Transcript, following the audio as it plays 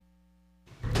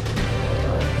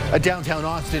A downtown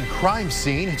Austin crime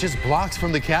scene just blocks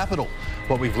from the Capitol.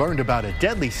 What we've learned about a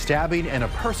deadly stabbing and a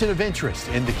person of interest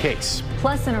in the case.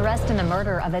 Plus an arrest in the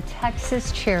murder of a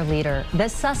Texas cheerleader. The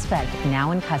suspect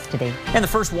now in custody. And the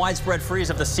first widespread freeze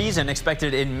of the season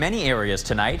expected in many areas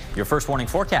tonight. Your first warning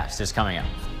forecast is coming up.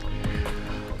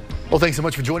 Well, thanks so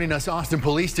much for joining us. Austin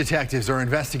police detectives are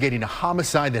investigating a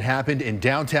homicide that happened in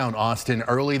downtown Austin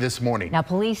early this morning. Now,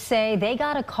 police say they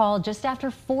got a call just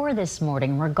after 4 this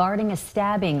morning regarding a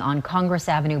stabbing on Congress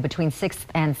Avenue between 6th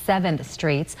and 7th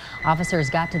Streets. Officers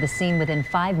got to the scene within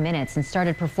 5 minutes and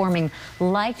started performing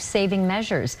life-saving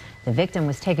measures. The victim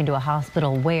was taken to a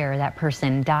hospital where that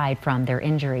person died from their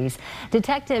injuries.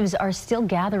 Detectives are still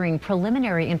gathering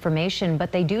preliminary information,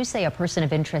 but they do say a person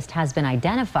of interest has been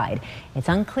identified. It's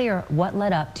unclear what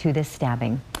led up to this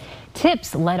stabbing.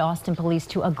 Tips led Austin police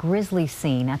to a grisly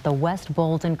scene at the West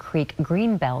Bolden Creek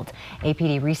Greenbelt.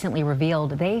 APD recently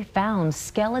revealed they found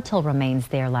skeletal remains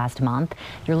there last month.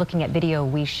 You're looking at video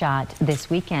we shot this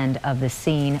weekend of the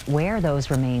scene where those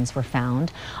remains were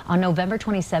found. On November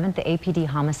 27th, the APD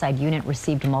homicide unit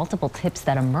received multiple tips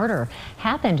that a murder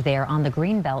happened there on the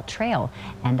Greenbelt Trail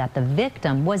and that the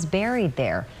victim was buried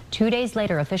there. 2 days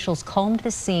later, officials combed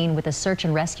the scene with a search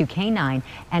and rescue canine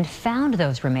and found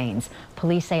those remains.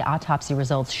 Police say autopsy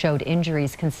results showed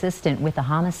injuries consistent with the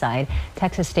homicide.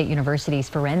 Texas State University's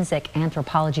Forensic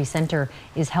Anthropology Center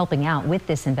is helping out with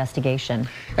this investigation.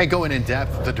 And going in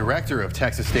depth, the director of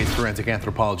Texas State's Forensic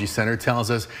Anthropology Center tells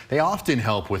us they often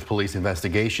help with police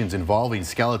investigations involving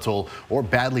skeletal or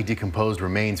badly decomposed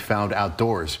remains found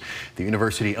outdoors. The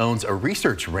university owns a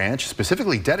research ranch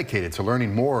specifically dedicated to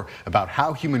learning more about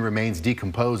how human remains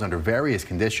decompose under various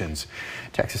conditions.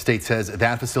 Texas State says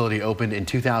that facility opened in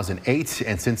 2008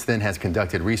 and since then has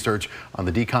conducted research on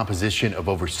the decomposition of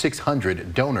over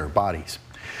 600 donor bodies.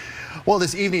 Well,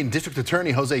 this evening, District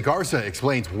Attorney Jose Garza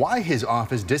explains why his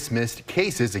office dismissed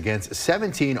cases against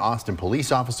 17 Austin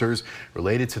police officers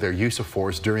related to their use of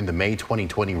force during the May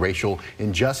 2020 racial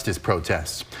injustice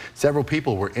protests. Several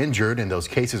people were injured, and those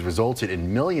cases resulted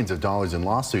in millions of dollars in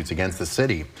lawsuits against the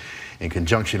city. In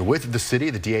conjunction with the city,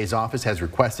 the DA's office has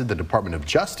requested the Department of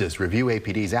Justice review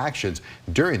APD's actions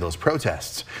during those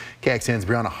protests. KXAN's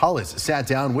Brianna Hollis sat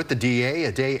down with the DA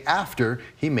a day after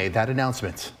he made that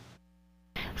announcement.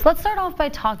 So let's start off by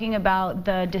talking about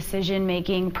the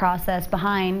decision-making process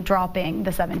behind dropping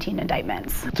the 17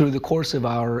 indictments. Through the course of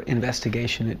our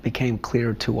investigation, it became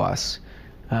clear to us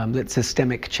that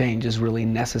systemic change is really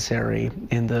necessary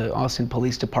in the Austin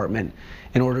Police Department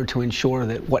in order to ensure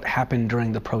that what happened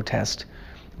during the protest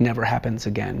never happens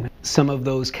again. Some of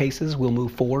those cases will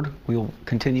move forward. We will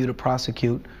continue to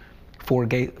prosecute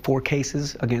four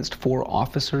cases against 4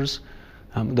 officers.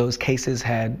 Those cases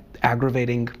had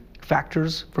aggravating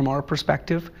factors from our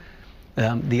perspective.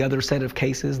 The other set of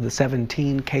cases, the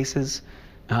 17 cases,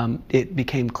 it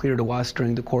became clear to us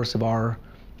during the course of our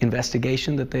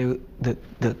investigation that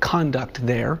the conduct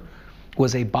there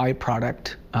was a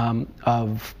byproduct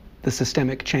of the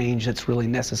systemic change that's really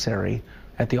necessary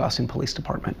at the Austin Police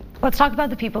Department. Let's talk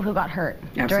about the people who got hurt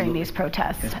during these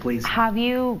protests. Yes, please. Have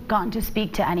you gotten to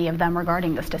speak to any of them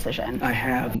regarding this decision? I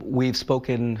have. We've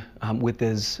spoken with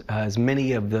as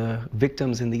many of the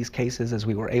victims in these cases as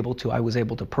we were able to. I was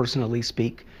able to personally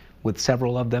speak with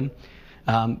several of them.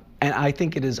 And I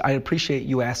think I appreciate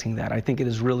you asking that. I think it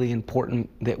is really important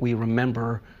that we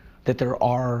remember that there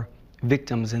are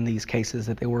victims in these cases,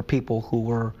 that there were people who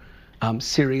were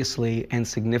seriously and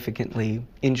significantly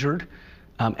injured.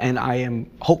 And I am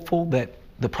hopeful that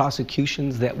the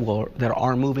prosecutions that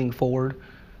are moving forward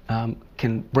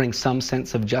can bring some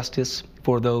sense of justice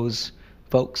for those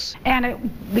folks. And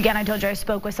again, I told you I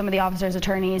spoke with some of the officers'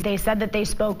 attorneys. They said that they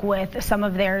spoke with some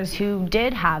of theirs who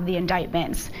did have the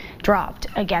indictments dropped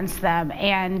against them,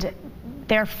 and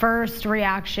their first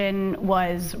reaction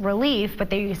was relief, but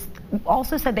they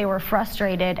also said they were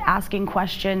frustrated, asking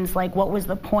questions like, what was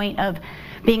the point of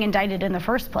being indicted in the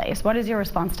first place? What is your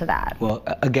response to that? Well,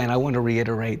 again, I want to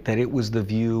reiterate that it was the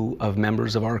view of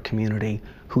members of our community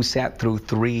who sat through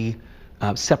 3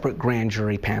 separate grand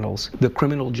jury panels. The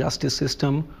criminal justice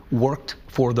system worked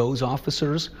for those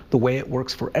officers the way it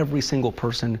works for every single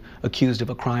person accused of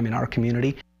a crime in our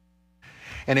community.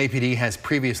 And APD has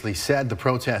previously said the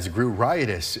protests grew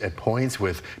riotous at points,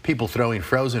 with people throwing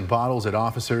frozen bottles at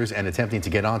officers and attempting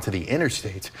to get onto the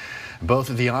interstate. Both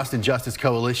the Austin Justice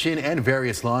Coalition and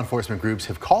various law enforcement groups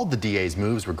have called the DA's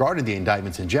moves regarding the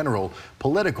indictments in general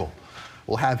political.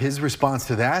 We'll have his response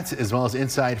to that, as well as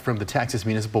insight from the Texas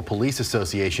Municipal Police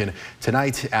Association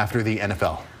tonight after the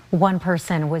NFL. One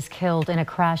person was killed in a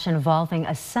crash involving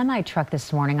a semi-truck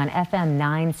this morning on FM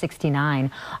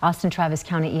 969. Austin Travis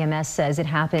County EMS says it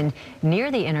happened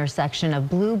near the intersection of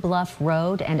Blue Bluff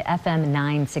Road and FM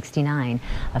 969.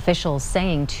 Officials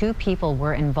saying 2 people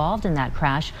were involved in that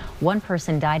crash. One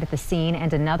person died at the scene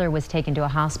and another was taken to a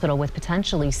hospital with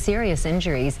potentially serious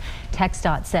injuries.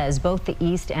 TxDOT says both the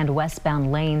east and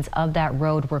westbound lanes of that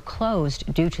road were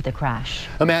closed due to the crash.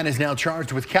 A man is now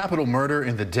charged with capital murder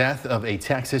in the death of a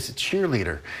Texas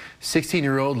cheerleader.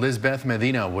 16-year-old Lizbeth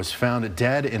Medina was found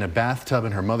dead in a bathtub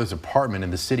in her mother's apartment in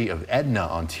the city of Edna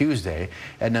on Tuesday.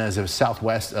 Edna is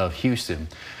southwest of Houston.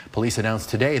 Police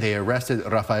announced today they arrested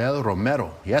Rafael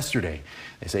Romero yesterday.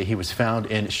 They say he was found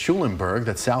in Schulenburg,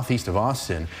 that's southeast of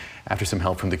Austin, after some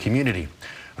help from the community.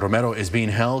 Romero is being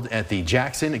held at the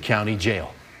Jackson County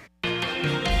Jail.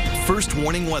 First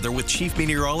warning weather with Chief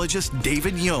Meteorologist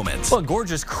David Yeomans. Well, a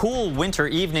gorgeous, cool winter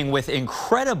evening with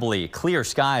incredibly clear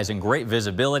skies and great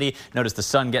visibility. Notice the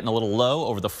sun getting a little low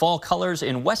over the fall colors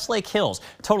in Westlake Hills.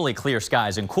 Totally clear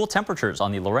skies and cool temperatures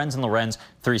on the Lorenz and Lorenz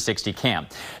 360 cam.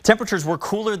 Temperatures were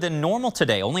cooler than normal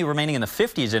today, only remaining in the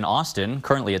 50s in Austin.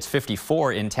 Currently, it's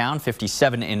 54 in town,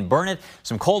 57 in Burnet.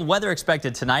 Some cold weather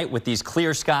expected tonight with these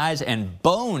clear skies and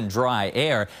bone dry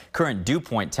air. Current dew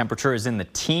point temperature is in the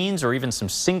teens or even some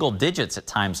single digits at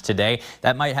times today.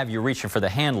 That might have you reaching for the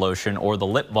hand lotion or the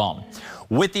lip balm.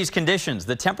 With these conditions,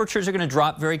 the temperatures are going to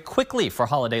drop very quickly for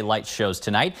holiday light shows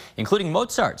tonight, including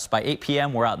Mozart's. By 8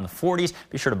 p.m., we're out in the 40s.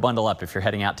 Be sure to bundle up if you're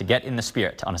heading out to get in the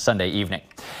spirit on a Sunday evening.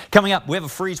 Coming up, we have a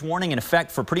freeze warning in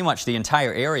effect for pretty much the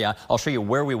entire area. I'll show you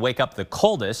where we wake up the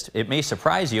coldest. It may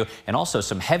surprise you, and also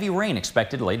some heavy rain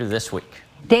expected later this week.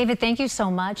 David, thank you so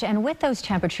much. And with those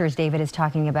temperatures David is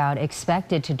talking about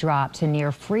expected to drop to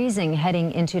near freezing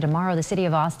heading into tomorrow, the city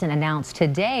of Austin announced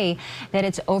today that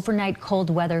its overnight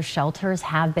cold weather shelters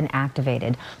have been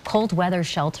activated. Cold weather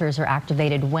shelters are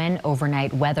activated when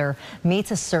overnight weather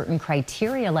meets a certain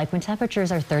criteria, like when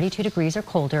temperatures are 32 degrees or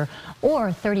colder,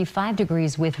 or 35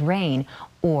 degrees with rain,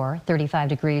 or 35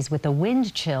 degrees with a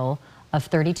wind chill of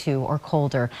 32 or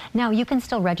colder. Now, you can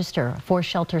still register for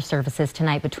shelter services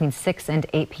tonight between 6 and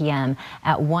 8 p.m.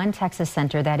 at One Texas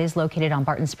Center that is located on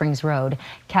Barton Springs Road.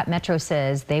 Cap Metro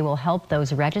says they will help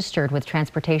those registered with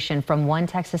transportation from One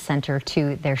Texas Center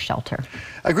to their shelter.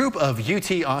 A group of UT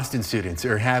Austin students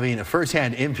are having a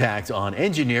firsthand impact on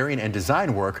engineering and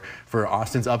design work for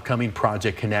Austin's upcoming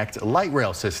Project Connect light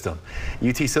rail system.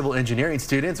 UT civil engineering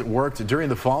students worked during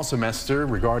the fall semester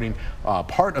regarding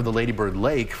part of the Lady Bird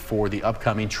Lake for the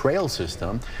upcoming trail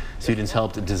system. Students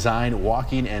helped design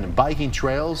walking and biking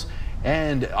trails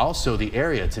and also the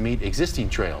area to meet existing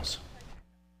trails.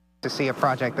 To see a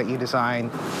project that you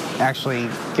design actually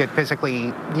get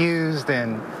physically used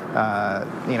and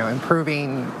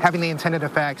having the intended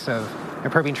effects of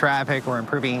improving traffic or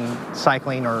improving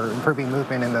cycling or improving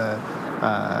movement in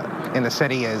the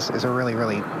city is a really,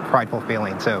 really prideful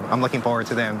feeling. So I'm looking forward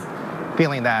to them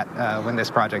feeling that when this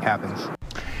project happens.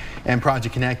 And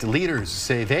Project Connect leaders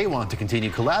say they want to continue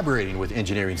collaborating with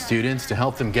engineering students to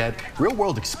help them get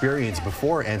real-world experience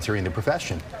before entering the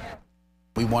profession.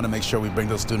 We want to make sure we bring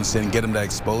those students in, get them that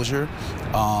exposure,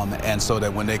 and so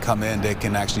that when they come in, they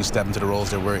can actually step into the roles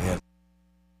that we're in.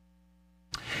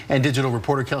 And digital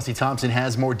reporter Kelsey Thompson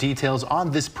has more details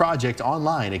on this project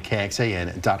online at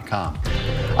KXAN.com.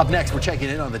 Up next, we're checking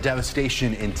in on the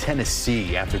devastation in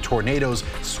Tennessee after tornadoes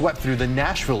swept through the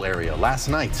Nashville area last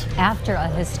night. After a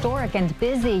historic and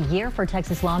busy year for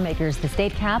Texas lawmakers, the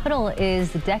state capitol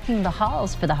is decking the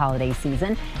halls for the holiday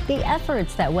season. The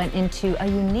efforts that went into a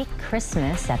unique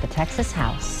Christmas at the Texas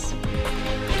House.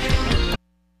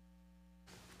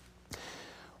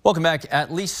 Welcome back.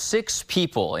 At least 6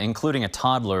 people, including a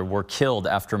toddler, were killed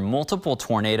after multiple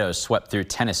tornadoes swept through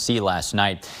Tennessee last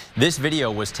night. This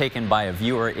video was taken by a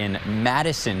viewer in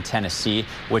Madison, Tennessee,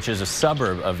 which is a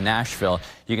suburb of Nashville.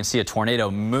 You can see a tornado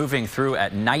moving through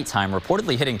at nighttime,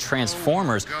 reportedly hitting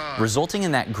transformers, resulting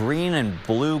in that green and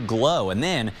blue glow, and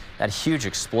then that huge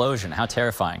explosion. How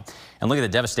terrifying. And look at the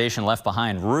devastation left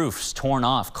behind. Roofs torn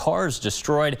off, cars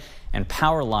destroyed, and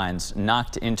power lines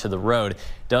knocked into the road.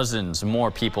 Dozens more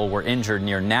people were injured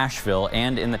near Nashville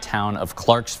and in the town of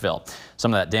Clarksville.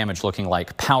 Some of that damage looking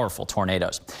like powerful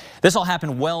tornadoes. This all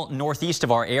happened well northeast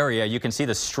of our area. You can see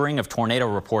the string of tornado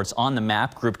reports on the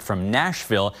map grouped from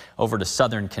Nashville over to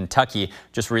southern Kentucky.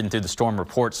 Just reading through the storm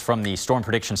reports from the Storm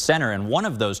Prediction Center, and one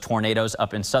of those tornadoes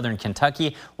up in southern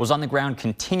Kentucky was on the ground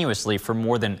continuously for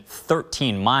more than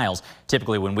 13 miles.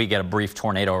 Typically when we get a brief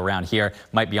tornado around here,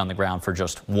 might be on the ground for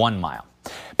just 1 mile.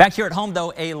 Back here at home,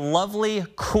 though, a lovely,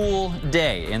 cool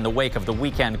day in the wake of the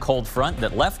weekend cold front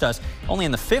that left us only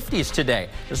in the 50s today.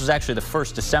 This was actually the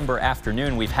first December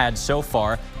afternoon we've had so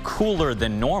far, cooler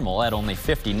than normal at only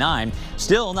 59.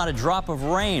 Still not a drop of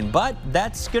rain, but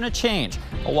that's going to change.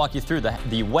 I'll walk you through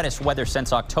the wettest weather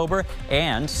since October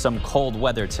and some cold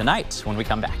weather tonight when we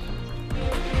come back.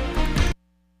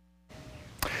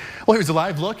 Well, here's a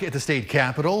live look at the state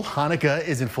capitol. Hanukkah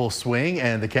is in full swing,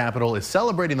 and the capitol is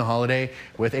celebrating the holiday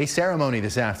with a ceremony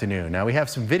this afternoon. Now, we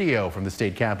have some video from the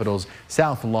state capitol's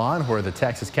south lawn where the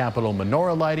Texas Capitol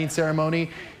menorah lighting ceremony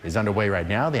is underway right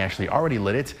now. They actually already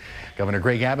lit it. Governor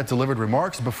Greg Abbott delivered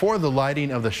remarks before the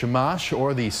lighting of the shamash,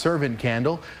 or the servant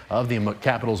candle, of the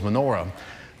Capitol's menorah.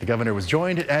 The governor was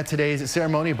joined at today's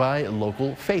ceremony by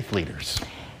local faith leaders.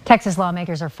 Texas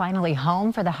lawmakers are finally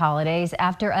home for the holidays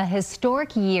after a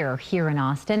historic year here in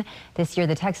Austin. This year,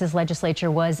 the Texas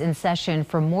legislature was in session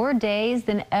for more days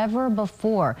than ever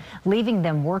before, leaving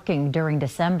them working during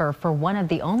December for one of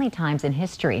the only times in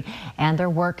history. And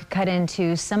their work cut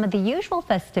into some of the usual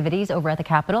festivities over at the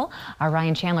Capitol. Our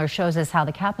Ryan Chandler shows us how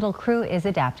the Capitol crew is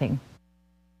adapting.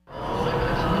 It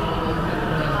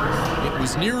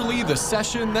was nearly the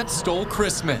session that stole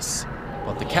Christmas,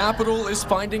 but the Capitol is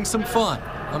finding some fun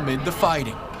amid the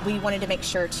fighting. We wanted to make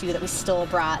sure, too, that we still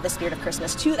brought the spirit of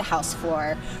Christmas to the House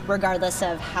floor, regardless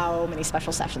of how many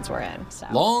special sessions we're in. So.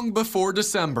 Long before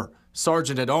December,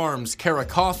 Sergeant-at-Arms Kara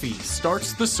Coffey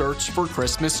starts the search for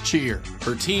Christmas cheer.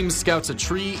 Her team scouts a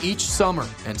tree each summer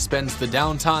and spends the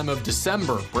downtime of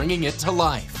December bringing it to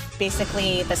life.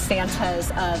 Basically, the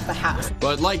Santas of the house.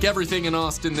 But like everything in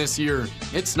Austin this year,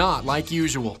 it's not like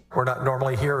usual. We're not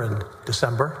normally here in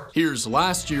December. Here's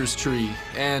last year's tree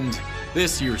and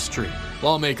this year's tree.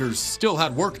 Lawmakers still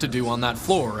had work to do on that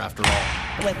floor, after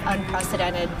all. With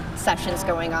unprecedented sessions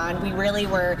going on, we really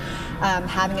were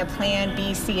having a plan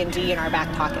B, C, and D in our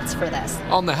back pockets for this.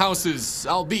 On the House's,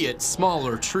 albeit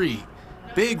smaller, tree,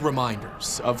 big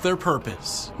reminders of their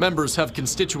purpose. Members have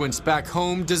constituents back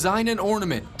home design an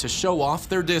ornament to show off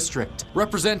their district,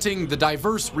 representing the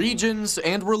diverse regions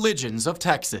and religions of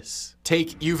Texas.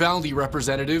 Take Uvalde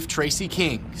Representative Tracy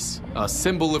King's, a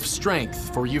symbol of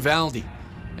strength for Uvalde,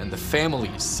 and the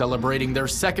families celebrating their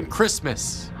second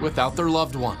Christmas without their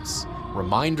loved ones.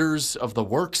 Reminders of the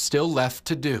work still left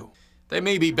to do. They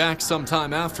may be back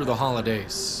sometime after the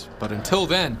holidays, but until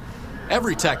then,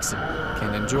 every Texan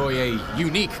can enjoy a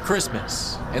unique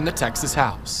Christmas in the Texas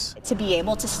House. To be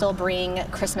able to still bring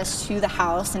Christmas to the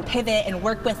House and pivot and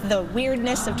work with the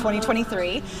weirdness of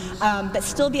 2023, but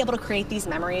still be able to create these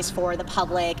memories for the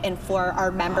public and for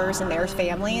our members and their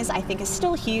families, I think is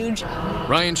still huge.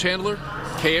 Ryan Chandler,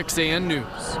 KXAN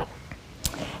News.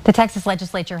 The Texas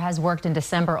legislature has worked in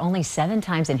December only 7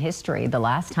 times in history. The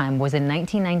last time was in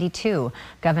 1992.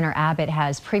 Governor Abbott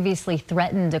has previously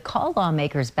threatened to call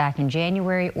lawmakers back in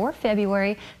January or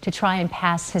February to try and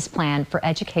pass his plan for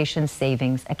education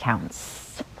savings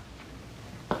accounts.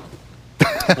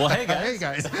 Well, hey guys. Hey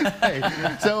guys.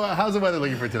 Hey. So how's the weather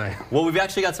looking for tonight? Well, we've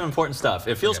actually got some important stuff.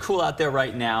 It feels cool out there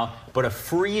right now, but a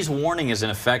freeze warning is in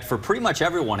effect for pretty much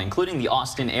everyone, including the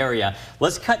Austin area.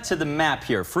 Let's cut to the map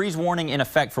here. Freeze warning in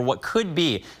effect for what could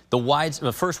be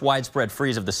the first widespread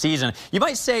freeze of the season. You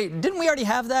might say, didn't we already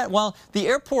have that? Well, the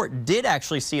airport did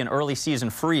actually see an early season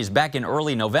freeze back in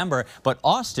early November, but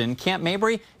Austin, Camp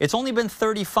Mabry, it's only been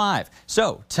 35.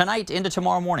 So tonight into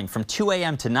tomorrow morning from 2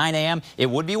 a.m. to 9 a.m., it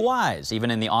would be wise,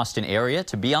 even in the Austin area,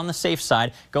 to be on the safe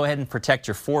side. Go ahead and protect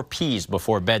your 4 Ps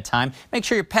before bedtime. Make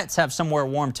sure your pets have somewhere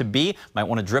warm to be. Might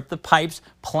want to drip the pipes,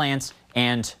 plants,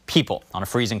 and people on a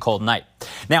freezing cold night.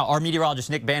 Now, our meteorologist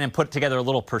Nick Bannon put together a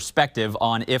little perspective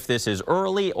on if this is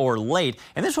early or late,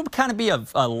 and this would kind of be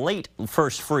a late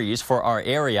first freeze for our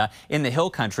area in the Hill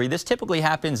Country. This typically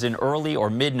happens in early or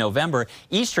mid-November.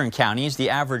 Eastern counties, the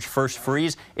average first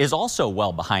freeze is also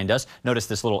well behind us. Notice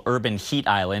this little urban heat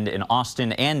island in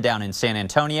Austin and down in San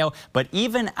Antonio, but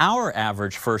even our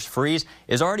average first freeze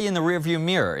is already in the rearview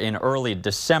mirror in early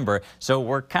December, so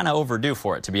we're kind of overdue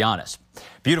for it, to be honest.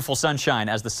 Beautiful sunshine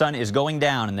as the sun is going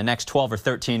down in the next 12 or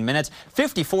 13 minutes.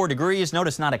 54 degrees.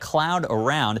 Notice not a cloud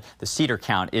around. The cedar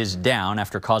count is down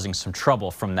after causing some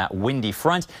trouble from that windy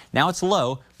front. Now it's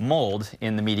low, mold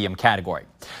in the medium category.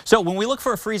 So when we look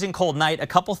for a freezing cold night, a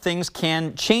couple things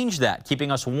can change that,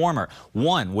 keeping us warmer.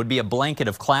 One would be a blanket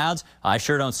of clouds. I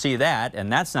sure don't see that,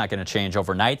 and that's not going to change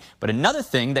overnight. But another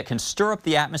thing that can stir up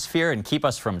the atmosphere and keep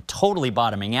us from totally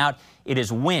bottoming out, it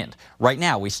is wind. Right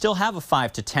now, we still have a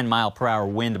 5 to 10 mile per hour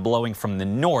wind blowing from the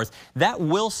north. That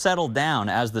will settle down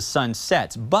as the sun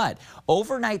sets. But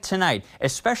overnight tonight,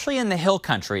 especially in the Hill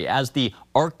Country, as the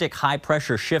Arctic high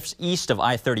pressure shifts east of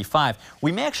I-35,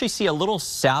 we may actually see a little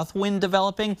south wind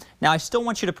developing. Now, I still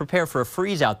want you to prepare for a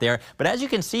freeze out there, but as you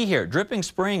can see here, Dripping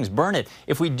Springs, Burnett,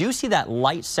 if we do see that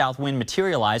light south wind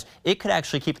materialize, it could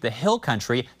actually keep the hill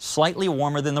country slightly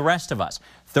warmer than the rest of us.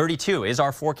 32 is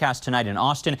our forecast tonight in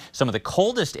Austin. Some of the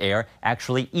coldest air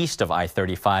actually east of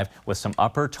I-35 with some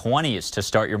upper 20s to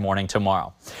start your morning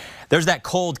tomorrow. There's that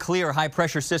cold, clear,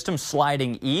 high-pressure system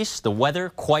sliding east. The weather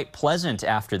quite pleasant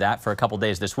after that for a couple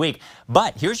days this week.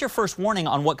 But here's your first warning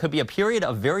on what could be a period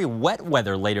of very wet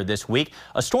weather later this week.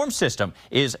 A storm system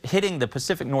is hitting the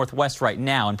Pacific Northwest right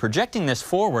now and projecting this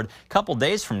forward a couple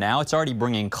days from now. It's already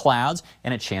bringing clouds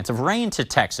and a chance of rain to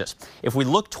Texas. If we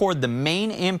look toward the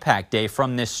main impact day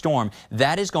from this storm,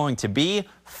 that is going to be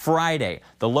Friday.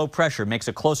 The low pressure makes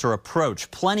a closer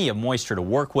approach. Plenty of moisture to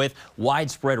work with.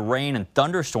 Widespread rain and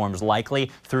thunderstorms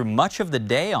likely through much of the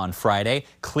day on Friday,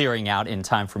 clearing out in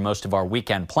time for most of our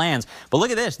weekend plans. But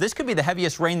look at this. This could be the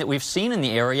heaviest rain that we've seen in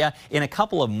the area in a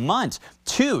couple of months.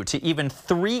 2 to even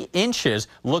 3 inches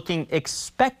looking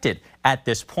expected at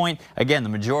this point. Again, the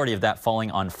majority of that falling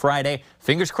on Friday.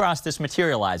 Fingers crossed this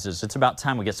materializes. It's about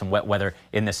time we get some wet weather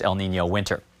in this El Nino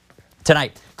winter.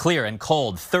 Tonight, clear and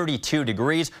cold, 32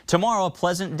 degrees. Tomorrow, a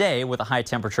pleasant day with a high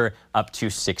temperature up to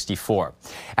 64.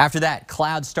 After that,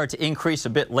 clouds start to increase a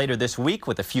bit later this week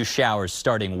with a few showers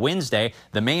starting Wednesday.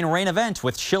 The main rain event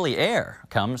with chilly air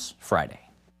comes Friday.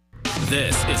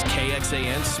 This is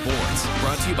KXAN Sports,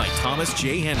 brought to you by Thomas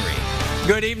J. Henry.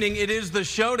 Good evening. It is the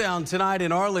showdown tonight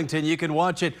in Arlington. You can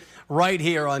watch it right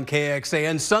here on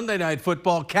KXAN. Sunday Night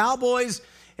Football, Cowboys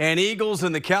and Eagles,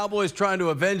 and the Cowboys trying to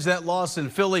avenge that loss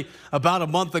in Philly about a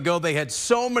month ago. They had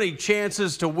so many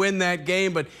chances to win that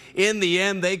game, but in the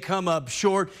end, they come up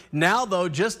short. Now, though,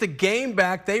 just a game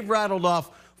back, they've rattled off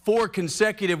 4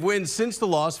 consecutive wins since the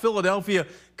loss. Philadelphia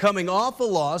coming off a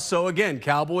loss. So, again,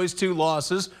 Cowboys 2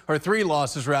 losses, or 3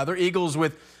 losses, rather. Eagles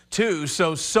with 2.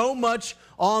 So much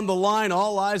on the line.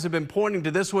 All eyes have been pointing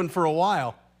to this one for a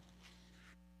while.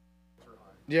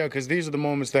 Yeah, because these are the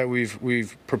moments that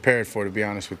we've prepared for, to be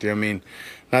honest with you. I mean,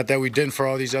 not that we didn't for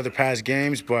all these other past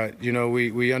games, but, you know,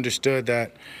 we understood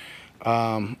that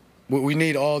we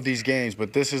need all of these games.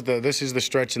 But this is the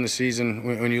stretch in the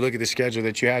season when you look at the schedule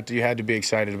that you had to be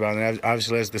excited about. And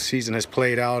obviously, as the season has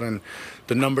played out and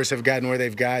the numbers have gotten where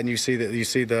they've gotten, you see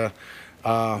the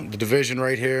division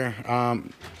right here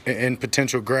in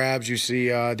potential grabs. You see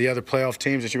the other playoff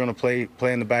teams that you're going to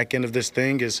play in the back end of this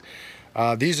thing is.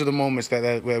 These are the moments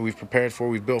that we've prepared for,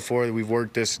 we've built for, that we've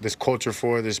worked this culture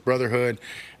for, this brotherhood,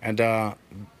 and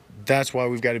that's why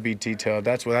we've got to be detailed.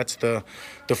 That's the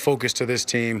focus to this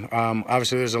team.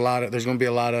 Obviously, there's going to be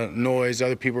a lot of noise.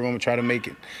 Other people are going to try to make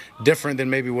it different than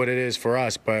maybe what it is for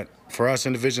us. But for us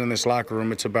individually in this locker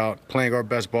room, it's about playing our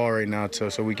best ball right now,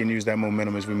 so we can use that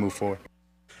momentum as we move forward.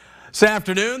 This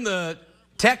afternoon, the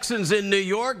Texans in New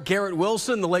York, Garrett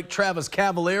Wilson, the Lake Travis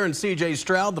Cavalier, and C.J.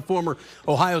 Stroud, the former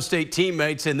Ohio State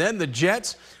teammates. And then the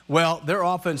Jets, well, their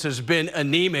offense has been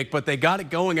anemic, but they got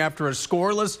it going after a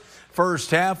scoreless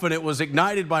first half, and it was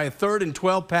ignited by a 3rd and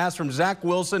 12 pass from Zach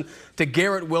Wilson to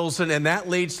Garrett Wilson, and that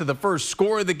leads to the first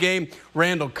score of the game.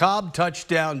 Randall Cobb,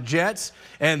 touchdown Jets.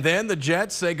 And then the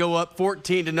Jets, they go up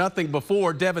 14-0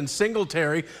 before Devin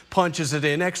Singletary punches it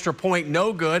in. Extra point,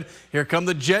 no good. Here come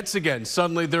the Jets again.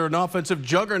 Suddenly they're an offensive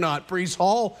juggernaut. Breece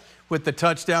Hall with the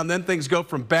touchdown. Then things go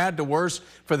from bad to worse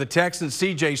for the Texans.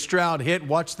 C.J. Stroud hit.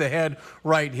 Watch the head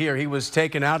right here. He was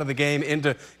taken out of the game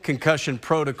into concussion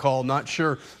protocol. Not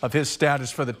sure of his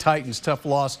status for the Titans. Tough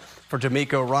loss for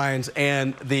D'Amico Ryans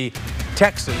and the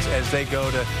Texans as they go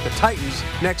to the Titans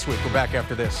next week. We're back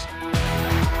after this.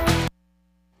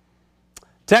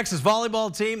 Texas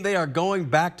volleyball team, they are going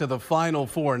back to the Final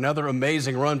Four. Another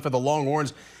amazing run for the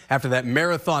Longhorns after that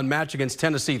marathon match against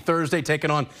Tennessee Thursday, taking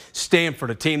on Stanford,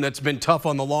 a team that's been tough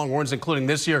on the Longhorns, including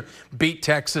this year, beat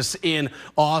Texas in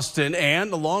Austin. And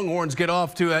the Longhorns get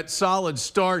off to that solid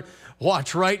start.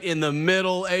 Watch right in the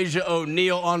middle, Asia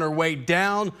O'Neal on her way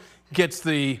down, gets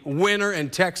the winner,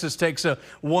 and Texas takes a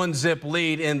 1-zip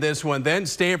lead in this one. Then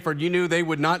Stanford, you knew they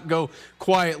would not go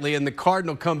quietly, and the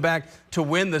Cardinal come back to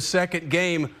win the second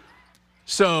game.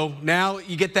 So now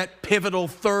you get that pivotal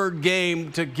third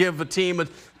game to give a team a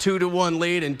 2-1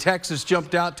 lead, and Texas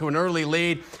jumped out to an early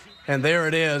lead. And there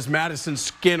it is, Madison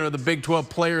Skinner, the Big 12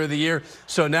 Player of the Year.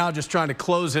 So now just trying to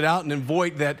close it out and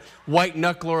avoid that white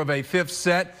knuckler of a 5th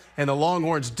set, and the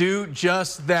Longhorns do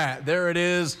just that. There it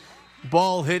is.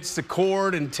 Ball hits the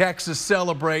cord, and Texas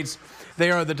celebrates. They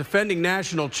are the defending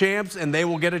national champs, and they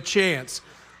will get a chance.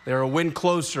 They're a win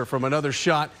closer from another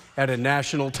shot at a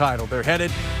national title. They're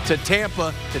headed to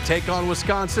Tampa to take on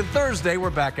Wisconsin Thursday. We're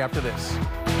back after this.